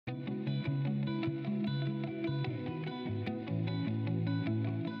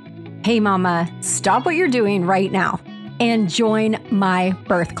Hey mama, stop what you're doing right now and join my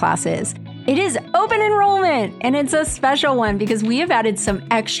birth classes. It is open enrollment and it's a special one because we have added some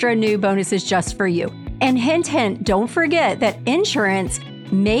extra new bonuses just for you. And hint, hint, don't forget that insurance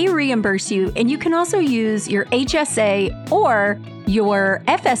may reimburse you, and you can also use your HSA or your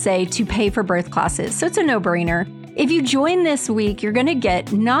FSA to pay for birth classes. So it's a no-brainer. If you join this week, you're going to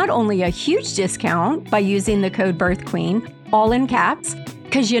get not only a huge discount by using the code BirthQueen, all in caps,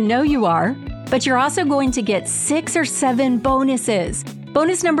 because you know you are, but you're also going to get 6 or 7 bonuses.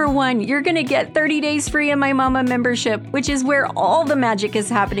 Bonus number 1, you're going to get 30 days free in my Mama membership, which is where all the magic is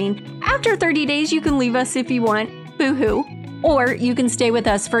happening. After 30 days, you can leave us if you want. Boo-hoo. Or you can stay with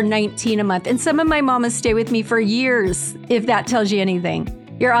us for $19 a month. And some of my mamas stay with me for years, if that tells you anything.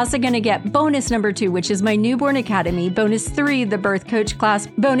 You're also going to get bonus number 2, which is my Newborn Academy. Bonus 3, the Birth Coach class.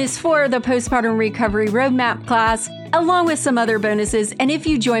 Bonus 4, the Postpartum Recovery Roadmap class, along with some other bonuses. And if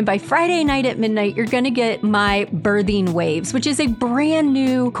you join by Friday night at midnight, you're going to get my Birthing Waves, which is a brand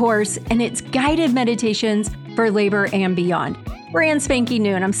new course, and it's guided meditations for labor and beyond. Brand spanking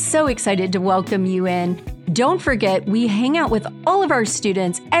new, and I'm so excited to welcome you in. Don't forget, we hang out with all of our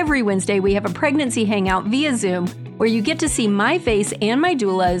students every Wednesday. We have a pregnancy hangout via Zoom where you get to see my face and my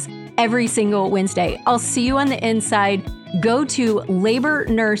doula's every single Wednesday. I'll see you on the inside. Go to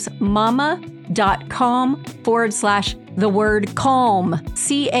labornursemama.com/the word calm,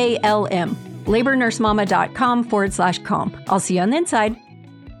 CALM, labornursemama.com/calm. I'll see you on the inside.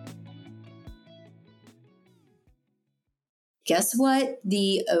 Guess what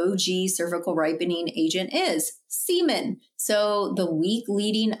the OG cervical ripening agent is? Semen. So the week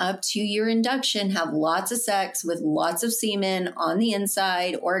leading up to your induction, have lots of sex with lots of semen on the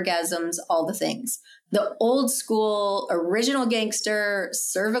inside, orgasms, all the things. The old school, original gangster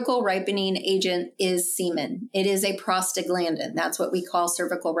cervical ripening agent is semen. It is a prostaglandin. That's what we call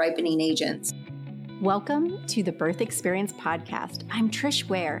cervical ripening agents. Welcome to the Birth Experience Podcast. I'm Trish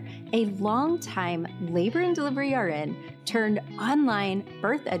Ware, a longtime labor and delivery RN turned online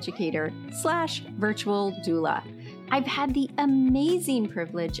birth educator / virtual doula. I've had the amazing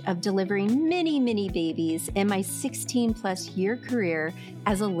privilege of delivering many babies in my 16 plus year career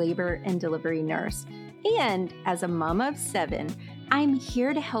as a labor and delivery nurse. And as a mama of 7, I'm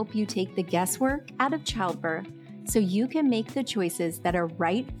here to help you take the guesswork out of childbirth so you can make the choices that are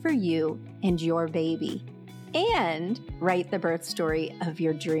right for you and your baby, and write the birth story of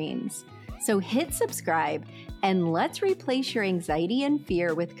your dreams. So hit subscribe and let's replace your anxiety and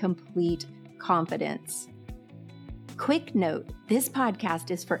fear with complete confidence. Quick note, this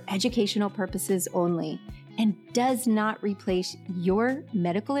podcast is for educational purposes only and does not replace your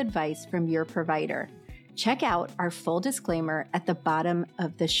medical advice from your provider. Check out our full disclaimer at the bottom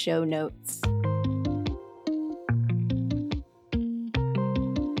of the show notes.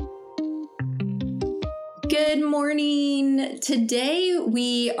 Good morning. Today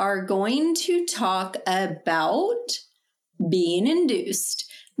we are going to talk about being induced.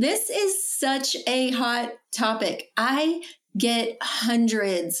 This is such a hot topic. I get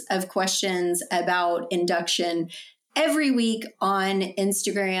hundreds of questions about induction every week on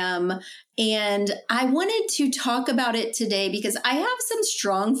Instagram, and I wanted to talk about it today because I have some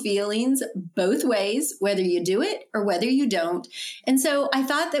strong feelings both ways, whether you do it or whether you don't. And so I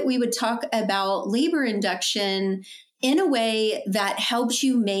thought that we would talk about labor induction in a way that helps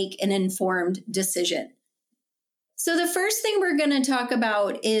you make an informed decision. So the first thing we're going to talk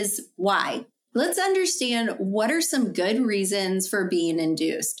about is why. Let's understand what are some good reasons for being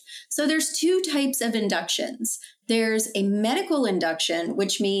induced. So there's 2 types of inductions. There's a medical induction,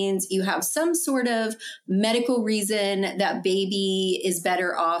 which means you have some sort of medical reason that baby is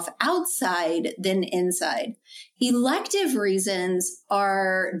better off outside than inside. Elective reasons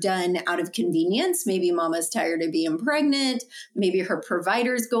are done out of convenience. Maybe mama's tired of being pregnant. Maybe her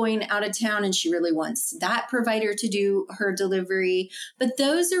provider's going out of town and she really wants that provider to do her delivery. But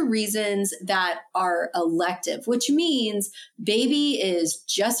those are reasons that are elective, which means baby is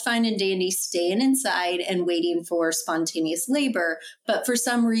just fine and dandy staying inside and waiting for spontaneous labor. But for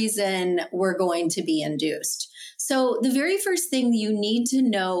some reason, we're going to be induced. So the very first thing you need to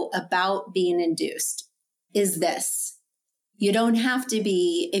know about being induced is this: you don't have to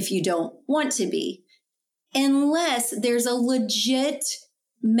be if you don't want to be, unless there's a legit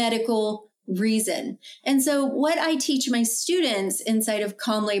medical reason. And so what I teach my students inside of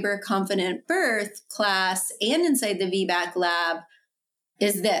Calm Labor, Confident Birth class and inside the VBAC lab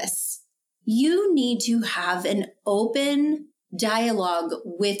is this: you need to have an open dialogue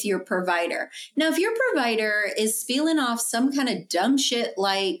with your provider. Now, if your provider is spieling off some kind of dumb shit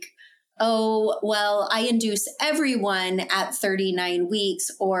like, oh, well, I induce everyone at 39 weeks,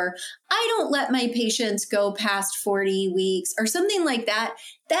 or I don't let my patients go past 40 weeks, or something like that,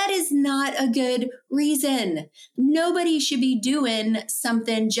 that is not a good reason. Nobody should be doing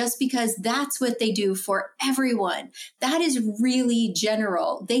something just because that's what they do for everyone. That is really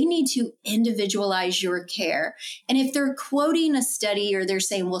general. They need to individualize your care. And if they're quoting a study or they're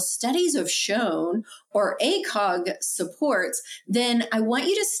saying, well, studies have shown or ACOG supports, then I want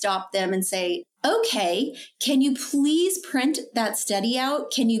you to stop them and say, okay, can you please print that study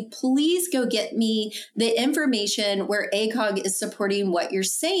out? Can you please go get me the information where ACOG is supporting what you're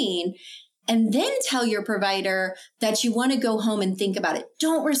saying? And then tell your provider that you want to go home and think about it.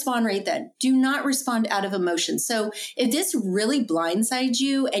 Don't respond right then. Do not respond out of emotion. So if this really blindsides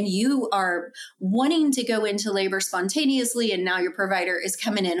you and you are wanting to go into labor spontaneously and now your provider is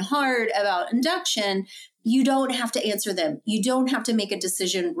coming in hard about induction, you don't have to answer them. You don't have to make a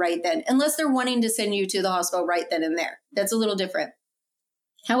decision right then, unless they're wanting to send you to the hospital right then and there. That's a little different.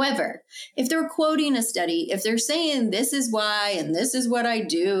 However, if they're quoting a study, if they're saying this is why and this is what I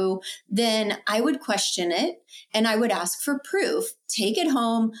do, then I would question it and I would ask for proof. Take it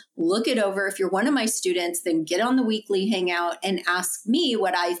home, look it over. If you're one of my students, then get on the weekly hangout and ask me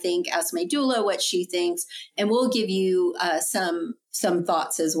what I think, ask my doula what she thinks, and we'll give you some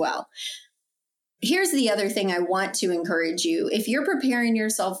thoughts as well. Here's the other thing I want to encourage you. If you're preparing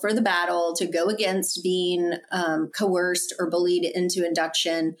yourself for the battle to go against being coerced or bullied into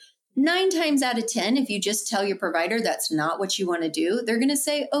induction, 9 times out of 10, if you just tell your provider that's not what you want to do, they're going to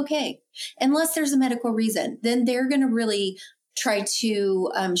say, okay, unless there's a medical reason, then they're going to really try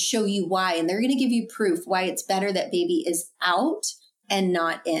to show you why. And they're going to give you proof why it's better that baby is out and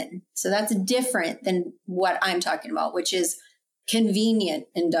not in. So that's different than what I'm talking about, which is convenient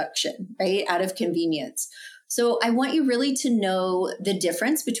induction, right? Out of convenience. So I want you really to know the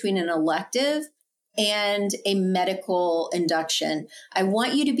difference between an elective and a medical induction. I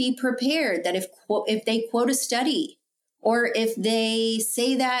want you to be prepared that if they quote a study or if they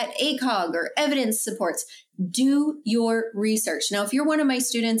say that ACOG or evidence supports, do your research. Now, if you're one of my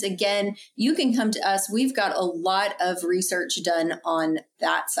students, again, you can come to us. We've got a lot of research done on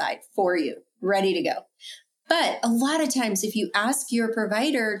that side for you, ready to go. But a lot of times, if you ask your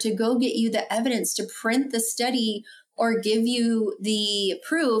provider to go get you the evidence to print the study or give you the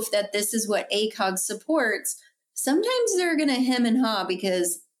proof that this is what ACOG supports, sometimes they're going to hem and haw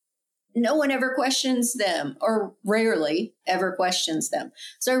because no one ever questions them, or rarely ever questions them.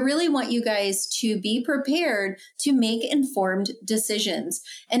 So I really want you guys to be prepared to make informed decisions.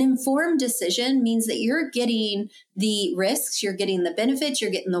 An informed decision means that you're getting the risks, you're getting the benefits, you're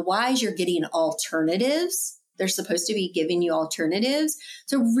getting the whys, you're getting alternatives. They're supposed to be giving you alternatives.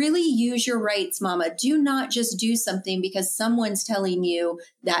 So really use your rights, mama. Do not just do something because someone's telling you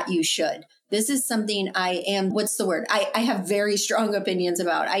that you should. This is something I have very strong opinions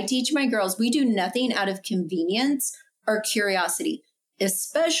about. I teach my girls, we do nothing out of convenience or curiosity,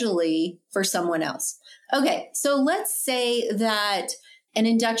 especially for someone else. Okay, so let's say that an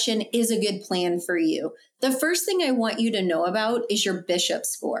induction is a good plan for you. The first thing I want you to know about is your Bishop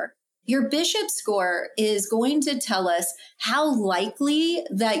score. Your Bishop score is going to tell us how likely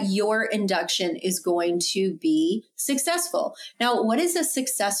that your induction is going to be successful. Now, what is a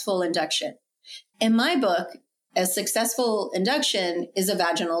successful induction? In my book, a successful induction is a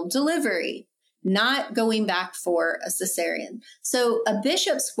vaginal delivery, not going back for a cesarean. So a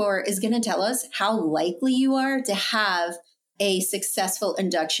Bishop score is going to tell us how likely you are to have a successful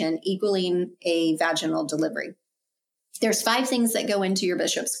induction equaling a vaginal delivery. There's 5 things that go into your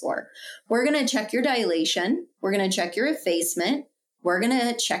Bishop score. We're going to check your dilation. We're going to check your effacement. We're going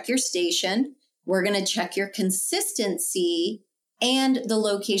to check your station. We're going to check your consistency and the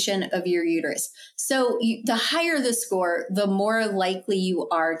location of your uterus. So the higher the score, the more likely you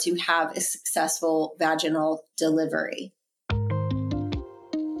are to have a successful vaginal delivery.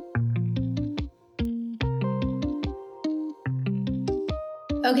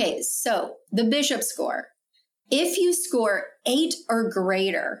 Okay, so the Bishop score. If you score 8 or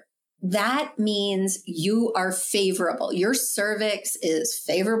greater, that means you are favorable. Your cervix is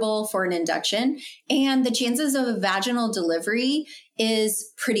favorable for an induction, and the chances of a vaginal delivery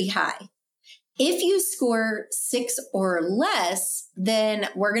is pretty high. If you score 6 or less, then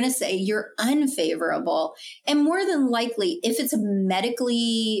we're going to say you're unfavorable. And more than likely, if it's a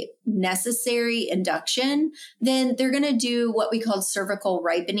medically necessary induction, then they're going to do what we call cervical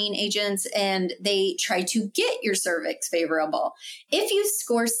ripening agents, and they try to get your cervix favorable. If you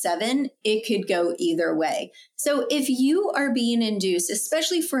score 7, it could go either way. So if you are being induced,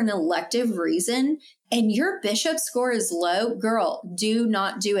 especially for an elective reason, and your Bishop score is low, girl, do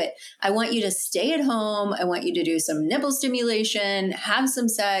not do it. I want you to stay at home. I want you to do some nipple stimulation, have some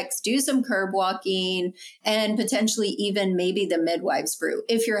sex, do some curb walking, and potentially even maybe the midwives brew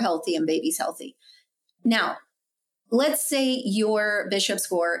if you're healthy and baby's healthy. Now, let's say your Bishop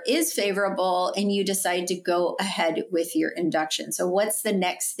score is favorable and you decide to go ahead with your induction. So what's the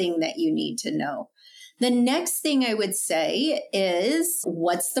next thing that you need to know? The next thing I would say is,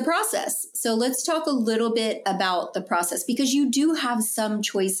 what's the process? So let's talk a little bit about the process because you do have some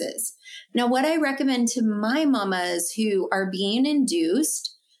choices. Now, what I recommend to my mamas who are being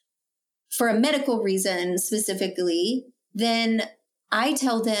induced for a medical reason specifically, then I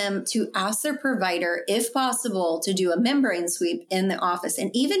tell them to ask their provider, if possible, to do a membrane sweep in the office. And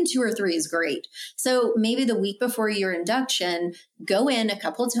even 2 or 3 is great. So maybe the week before your induction, go in a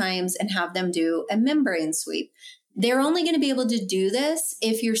couple times and have them do a membrane sweep. They're only going to be able to do this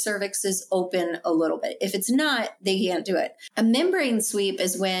if your cervix is open a little bit. If it's not, they can't do it. A membrane sweep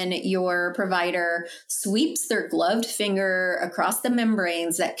is when your provider sweeps their gloved finger across the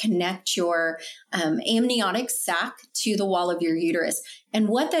membranes that connect your amniotic sac to the wall of your uterus. And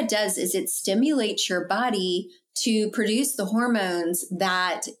what that does is it stimulates your body to produce the hormones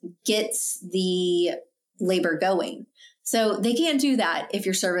that gets the labor going. So they can't do that if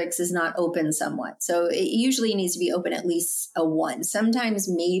your cervix is not open somewhat. So it usually needs to be open at least a 1, sometimes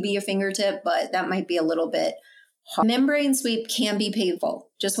maybe a fingertip, but that might be a little bit hard. Membrane sweep can be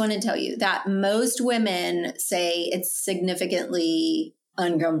painful. Just want to tell you that most women say it's significantly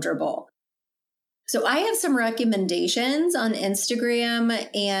uncomfortable. So I have some recommendations on Instagram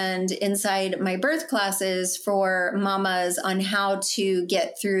and inside my birth classes for mamas on how to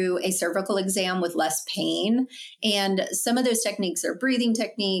get through a cervical exam with less pain. And some of those techniques are breathing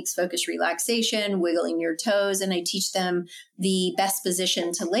techniques, focused relaxation, wiggling your toes, and I teach them the best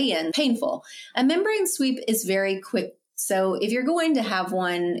position to lay in, painful. A membrane sweep is very quick. So if you're going to have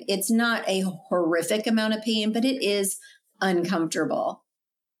one, it's not a horrific amount of pain, but it is uncomfortable.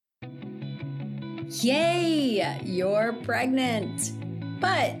 Yay, you're pregnant.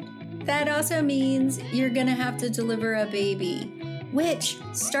 But that also means you're going to have to deliver a baby, which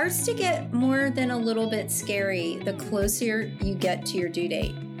starts to get more than a little bit scary the closer you get to your due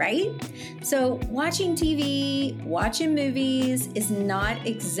date, right? So watching TV, watching movies is not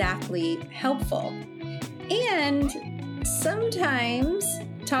exactly helpful. And sometimes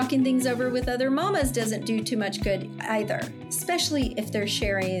talking things over with other mamas doesn't do too much good either, especially if they're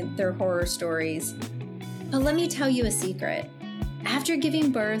sharing their horror stories. But let me tell you a secret. After giving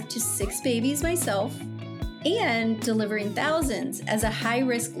birth to 6 babies myself and delivering thousands as a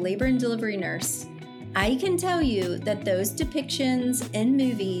high-risk labor and delivery nurse, I can tell you that those depictions in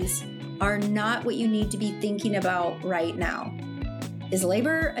movies are not what you need to be thinking about right now. Is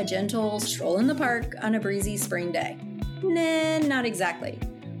labor a gentle stroll in the park on a breezy spring day? Nah, not exactly.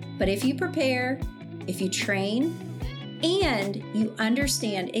 But if you prepare, if you train, and you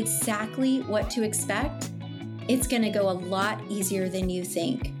understand exactly what to expect, it's going to go a lot easier than you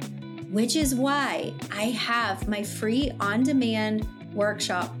think. Which is why I have my free on-demand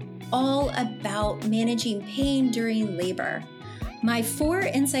workshop all about managing pain during labor. My 4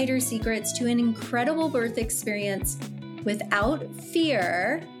 insider secrets to an incredible birth experience without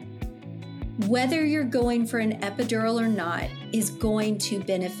fear, whether you're going for an epidural or not, is going to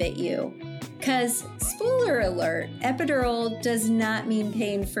benefit you. Because, spoiler alert, epidural does not mean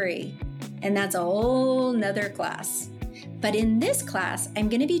pain-free. And that's a whole nother class. But in this class, I'm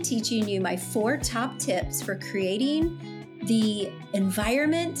going to be teaching you my 4 top tips for creating the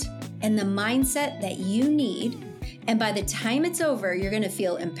environment and the mindset that you need. And by the time it's over, you're going to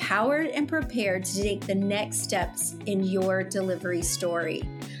feel empowered and prepared to take the next steps in your delivery story.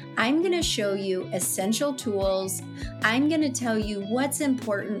 I'm going to show you essential tools. I'm going to tell you what's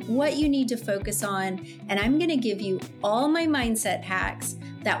important, what you need to focus on, and I'm going to give you all my mindset hacks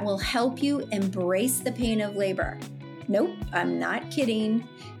that will help you embrace the pain of labor. Nope, I'm not kidding.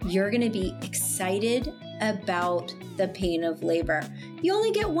 You're going to be excited about the pain of labor. You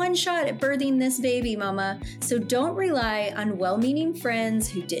only get 1 shot at birthing this baby, mama, so don't rely on well-meaning friends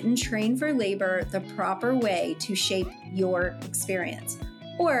who didn't train for labor the proper way to shape your experience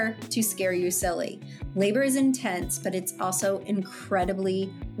or to scare you silly. Labor is intense, but it's also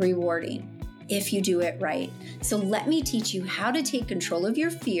incredibly rewarding if you do it right. So let me teach you how to take control of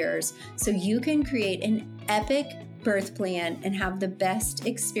your fears so you can create an epic birth plan and have the best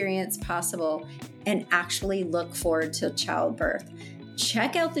experience possible and actually look forward to childbirth.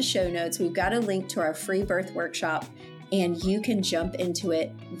 Check out the show notes. We've got a link to our free birth workshop and you can jump into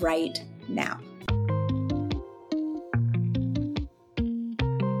it right now.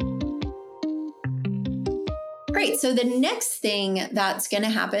 Great. So the next thing that's going to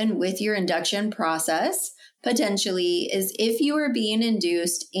happen with your induction process potentially is if you are being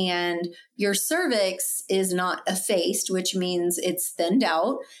induced and your cervix is not effaced, which means it's thinned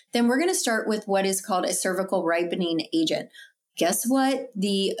out, then we're going to start with what is called a cervical ripening agent. Guess what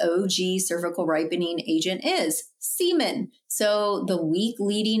the OG cervical ripening agent is? Semen. So the week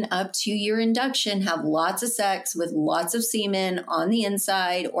leading up to your induction, have lots of sex with lots of semen on the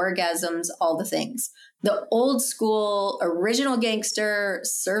inside, orgasms, all the things. The old school, original gangster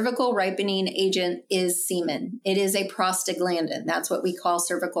cervical ripening agent is semen. It is a prostaglandin. That's what we call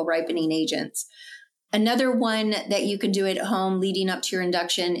cervical ripening agents. Another one that you can do at home leading up to your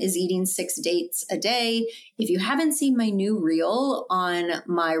induction is eating 6 dates a day. If you haven't seen my new reel on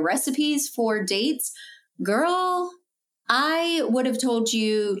my recipes for dates, girl, I would have told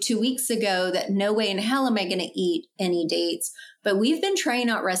you 2 weeks ago that no way in hell am I going to eat any dates. But we've been trying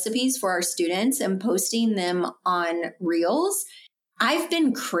out recipes for our students and posting them on reels. I've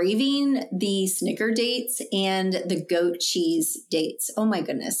been craving the Snicker dates and the goat cheese dates. Oh my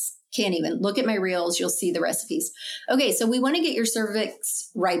goodness. Can't even. Look at my reels. You'll see the recipes. Okay, so we want to get your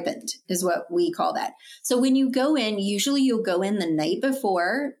cervix ripened is what we call that. So when you go in, usually you'll go in the night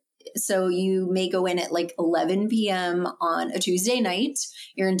before. So you may go in at like 11 p.m. on a Tuesday night.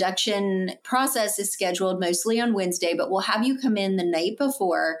 Your induction process is scheduled mostly on Wednesday, but we'll have you come in the night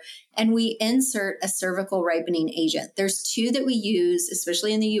before and we insert a cervical ripening agent. There's 2 that we use,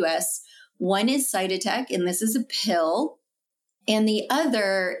 especially in the US. One is Cytotec, and this is a pill. And the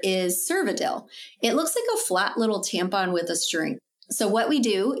other is Cervidil. It looks like a flat little tampon with a string. So what we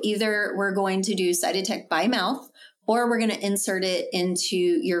do, either we're going to do Cytotec by mouth, or we're going to insert it into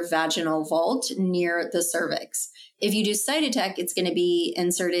your vaginal vault near the cervix. If you do Cytotec, it's going to be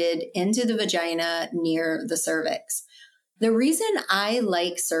inserted into the vagina near the cervix. The reason I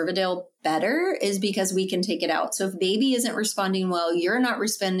like Cervidil better is because we can take it out. So if baby isn't responding well, you're not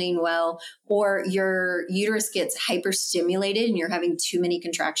responding well, or your uterus gets hyperstimulated and you're having too many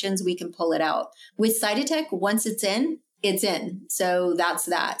contractions, we can pull it out. With Cytotec, once it's in, it's in. So that's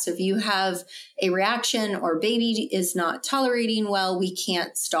that. So if you have a reaction or baby is not tolerating well, we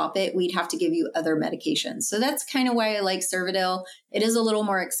can't stop it. We'd have to give you other medications. So that's kind of why I like Cervidil. It is a little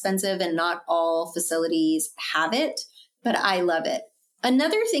more expensive and not all facilities have it, but I love it.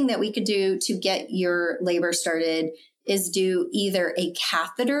 Another thing that we could do to get your labor started is do either a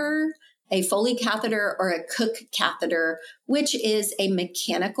catheter, a Foley catheter, or a Cook catheter, which is a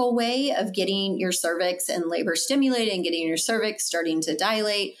mechanical way of getting your cervix and labor stimulated and getting your cervix starting to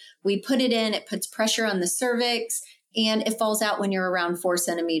dilate. We put it in, it puts pressure on the cervix, and it falls out when you're around 4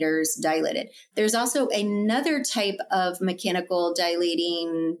 centimeters dilated. There's also another type of mechanical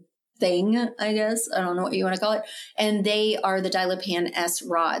dilating thing, I guess. I don't know what you want to call it. And they are the Dilapan S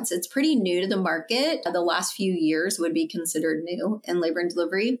rods. It's pretty new to the market. The last few years would be considered new in labor and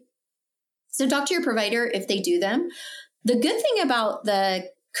delivery. So talk to your provider if they do them. The good thing about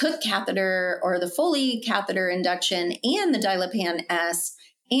the Cook catheter or the Foley catheter induction and the Dilapan S,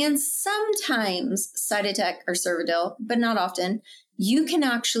 and sometimes Cytotec or Cervidil, but not often, you can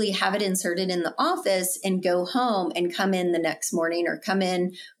actually have it inserted in the office and go home and come in the next morning or come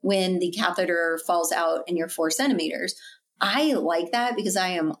in when the catheter falls out and you're 4 centimeters. I like that because I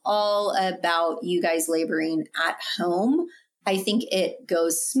am all about you guys laboring at home. I think it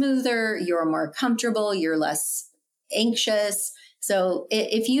goes smoother. You're more comfortable. You're less anxious. So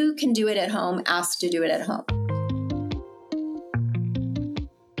if you can do it at home, ask to do it at home.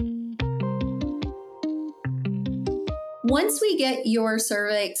 Once we get your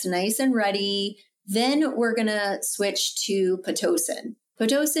cervix nice and ready, then we're going to switch to Pitocin.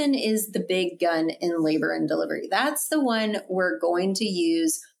 Pitocin is the big gun in labor and delivery. That's the one we're going to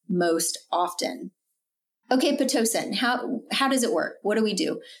use most often. Okay, Pitocin, how does it work? What do we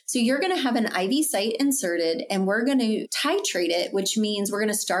do? So you're going to have an IV site inserted and we're going to titrate it, which means we're going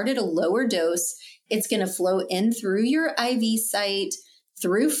to start at a lower dose. It's going to flow in through your IV site,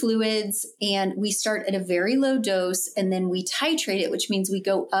 through fluids, and we start at a very low dose and then we titrate it, which means we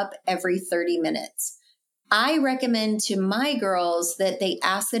go up every 30 minutes. I recommend to my girls that they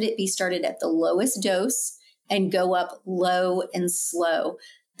ask that it be started at the lowest dose and go up low and slow.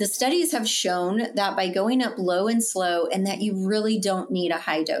 The studies have shown that by going up low and slow and that you really don't need a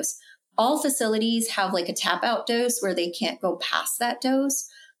high dose. All facilities have like a tap out dose where they can't go past that dose.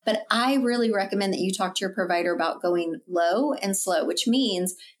 But I really recommend that you talk to your provider about going low and slow, which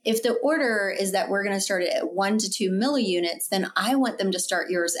means if the order is that we're going to start it at 1 to 2 milliunits, then I want them to start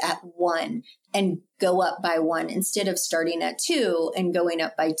yours at 1 and go up by 1 instead of starting at 2 and going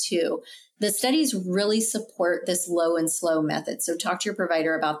up by 2. The studies really support this low and slow method. So talk to your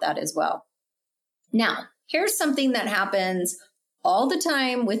provider about that as well. Now, Here's something that happens all the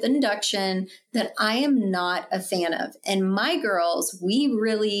time with induction that I am not a fan of. And my girls, we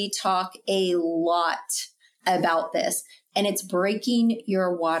really talk a lot about this, and it's breaking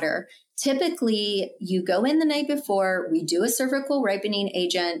your water. Typically, you go in the night before, we do a cervical ripening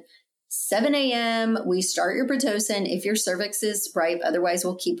agent. 7 a.m., we start your Pitocin if your cervix is ripe. Otherwise,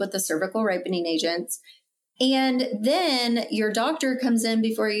 we'll keep with the cervical ripening agents. And then your doctor comes in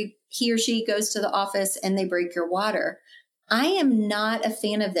before he or she goes to the office and they break your water. I am not a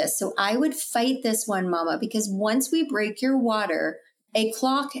fan of this. So I would fight this one, Mama, because once we break your water, a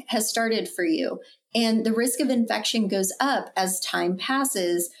clock has started for you. And the risk of infection goes up as time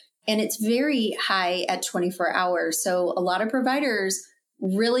passes. And it's very high at 24 hours. So a lot of providers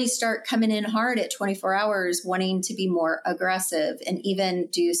really start coming in hard at 24 hours, wanting to be more aggressive and even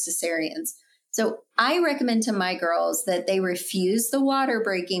do cesareans. So I recommend to my girls that they refuse the water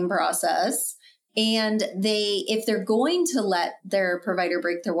breaking process. And if they're going to let their provider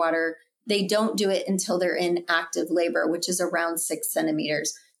break their water, they don't do it until they're in active labor, which is around 6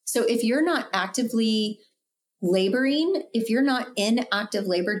 centimeters. So if you're not actively laboring, if you're not in active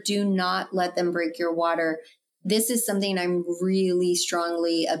labor, do not let them break your water. This is something I'm really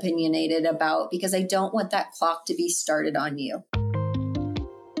strongly opinionated about because I don't want that clock to be started on you.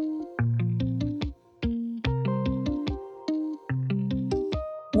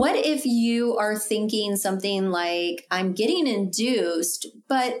 What if you are thinking something like, I'm getting induced,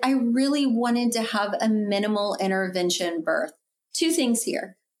 but I really wanted to have a minimal intervention birth? Two things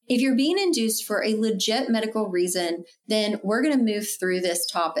here. If you're being induced for a legit medical reason, then we're going to move through this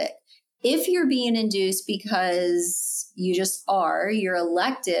topic. If you're being induced because you just are, you're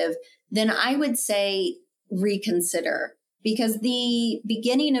elective, then I would say reconsider, because the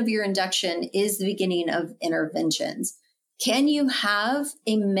beginning of your induction is the beginning of interventions. Can you have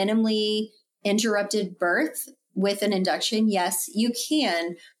a minimally interrupted birth with an induction? Yes, you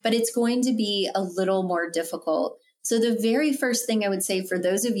can, but it's going to be a little more difficult. So the very first thing I would say for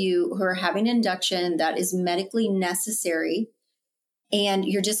those of you who are having induction that is medically necessary and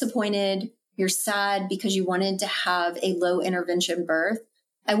you're disappointed, you're sad because you wanted to have a low intervention birth,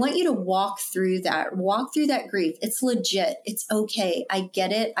 I want you to walk through that grief. It's legit. It's okay. I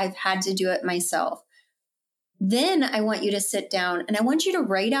get it. I've had to do it myself. Then I want you to sit down and I want you to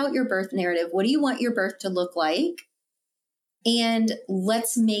write out your birth narrative. What do you want your birth to look like? And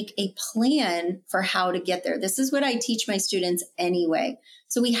let's make a plan for how to get there. This is what I teach my students anyway.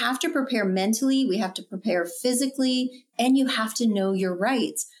 So we have to prepare mentally, we have to prepare physically, and you have to know your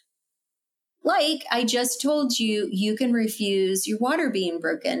rights. Like I just told you, you can refuse your water being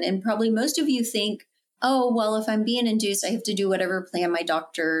broken. And probably most of you think, oh, well, if I'm being induced, I have to do whatever plan my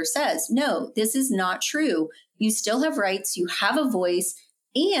doctor says. No, this is not true. You still have rights, you have a voice,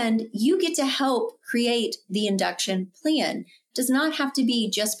 and you get to help create the induction plan. It does not have to be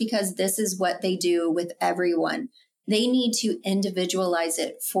just because this is what they do with everyone. They need to individualize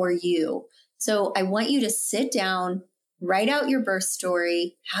it for you. So I want you to sit down, write out your birth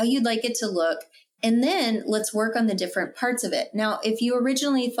story, how you'd like it to look, and then let's work on the different parts of it. Now, if you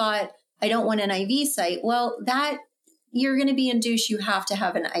originally thought, I don't want an IV site, well, that you're going to be induced. You have to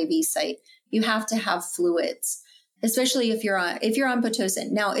have an IV site. You have to have fluids, especially if you're on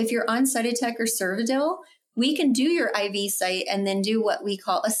Pitocin. Now, if you're on Cytotec or Cervidil, we can do your IV site and then do what we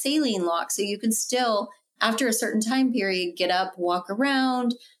call a saline lock. So you can still, after a certain time period, get up, walk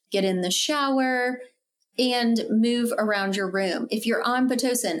around, get in the shower, and move around your room. If you're on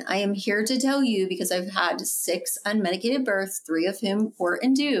Pitocin, I am here to tell you, because I've had 6 unmedicated births, 3 of whom were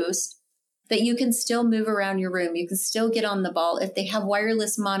induced, that you can still move around your room. You can still get on the ball. If they have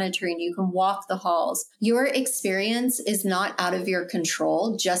wireless monitoring, you can walk the halls. Your experience is not out of your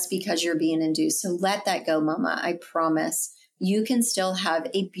control just because you're being induced. So let that go, Mama. I promise. You can still have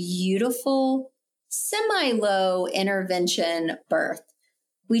a beautiful, semi-low intervention birth.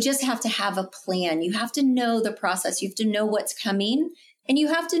 We just have to have a plan. You have to know the process. You have to know what's coming, and you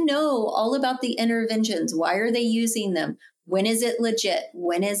have to know all about the interventions. Why are they using them? When is it legit?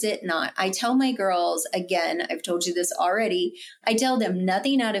 When is it not? I tell my girls, again, I've told you this already, I tell them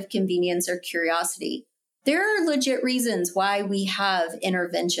nothing out of convenience or curiosity. There are legit reasons why we have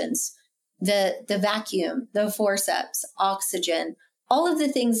interventions. The vacuum, the forceps, oxygen, all of the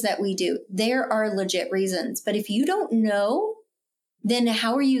things that we do, there are legit reasons. But if you don't know, then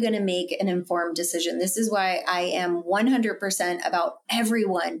how are you going to make an informed decision? This is why I am 100% about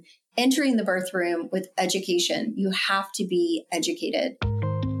everyone entering the birth room with education. You have to be educated.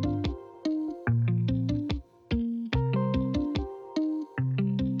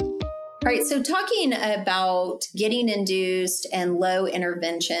 All right, so talking about getting induced and low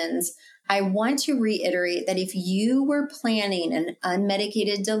interventions, I want to reiterate that if you were planning an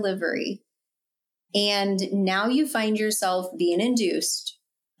unmedicated delivery and now you find yourself being induced,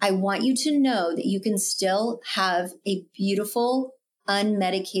 I want you to know that you can still have a beautiful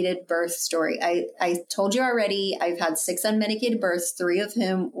unmedicated birth story. I told you already, I've had 6 unmedicated births, 3 of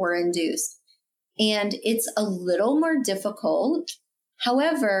whom were induced. And it's a little more difficult.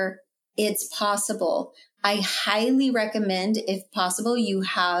 However, it's possible. I highly recommend, if possible, you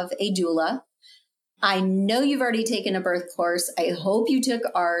have a doula. I know you've already taken a birth course. I hope you took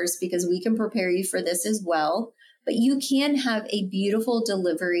ours because we can prepare you for this as well. But you can have a beautiful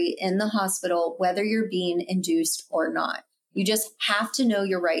delivery in the hospital, whether you're being induced or not. You just have to know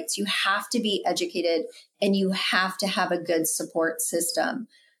your rights. You have to be educated and you have to have a good support system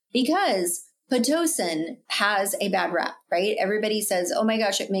because Pitocin has a bad rap, right? Everybody says, oh my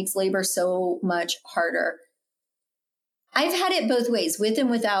gosh, it makes labor so much harder. I've had it both ways, with and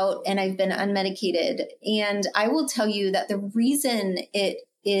without, and I've been unmedicated. And I will tell you that the reason it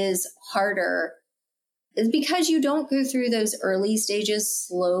is harder is because you don't go through those early stages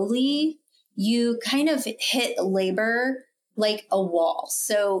slowly. You kind of hit labor like a wall.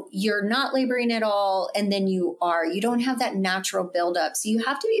 So you're not laboring at all, and then you are. You don't have that natural buildup. So you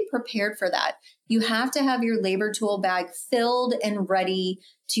have to be prepared for that. You have to have your labor tool bag filled and ready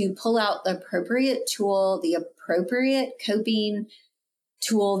to pull out the appropriate tool, the appropriate coping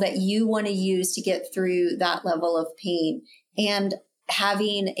tool that you want to use to get through that level of pain. And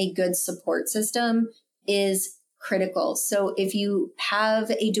having a good support system is critical. So if you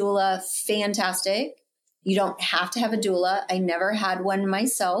have a doula, fantastic. You don't have to have a doula. I never had one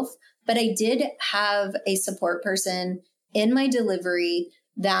myself, but I did have a support person in my delivery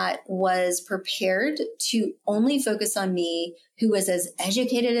that was prepared to only focus on me, who was as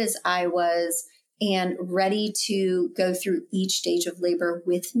educated as I was and ready to go through each stage of labor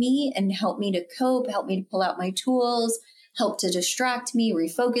with me and help me to cope, help me to pull out my tools, help to distract me,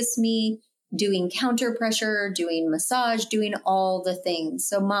 refocus me, doing counter pressure, doing massage, doing all the things.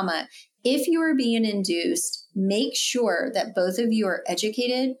 So mama, if you are being induced, make sure that both of you are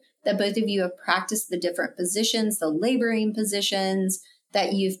educated, that both of you have practiced the different positions, the laboring positions,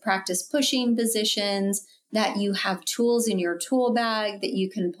 that you've practiced pushing positions, that you have tools in your tool bag that you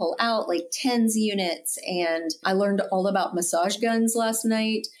can pull out, like TENS units. And I learned all about massage guns last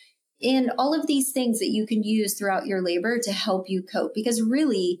night, and all of these things that you can use throughout your labor to help you cope. Because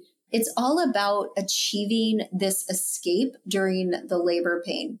really, it's all about achieving this escape during the labor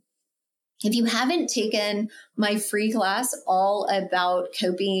pain. If you haven't taken my free class all about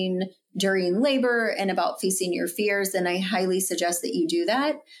coping during labor and about facing your fears, then I highly suggest that you do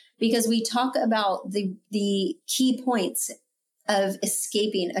that, because we talk about the key points of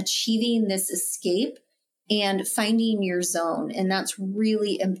escaping, achieving this escape and finding your zone. And that's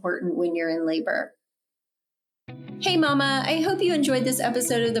really important when you're in labor. Hey mama, I hope you enjoyed this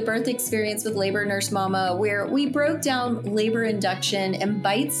episode of The Birth Experience with Labor Nurse Mama, where we broke down labor induction in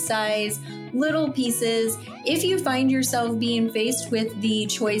bite-sized little pieces. If you find yourself being faced with the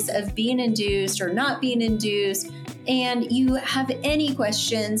choice of being induced or not being induced, and you have any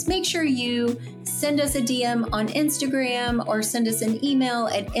questions, make sure you send us a DM on Instagram or send us an email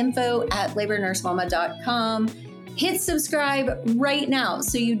at info@labornursemama.com. Hit subscribe right now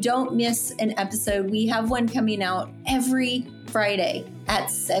so you don't miss an episode. We have one coming out every Friday at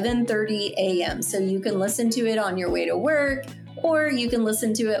 7:30 a.m. So you can listen to it on your way to work, or you can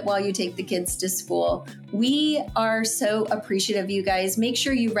listen to it while you take the kids to school. We are so appreciative, you guys. Make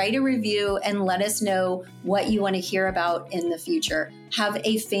sure you write a review and let us know what you want to hear about in the future. Have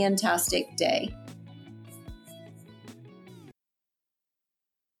a fantastic day.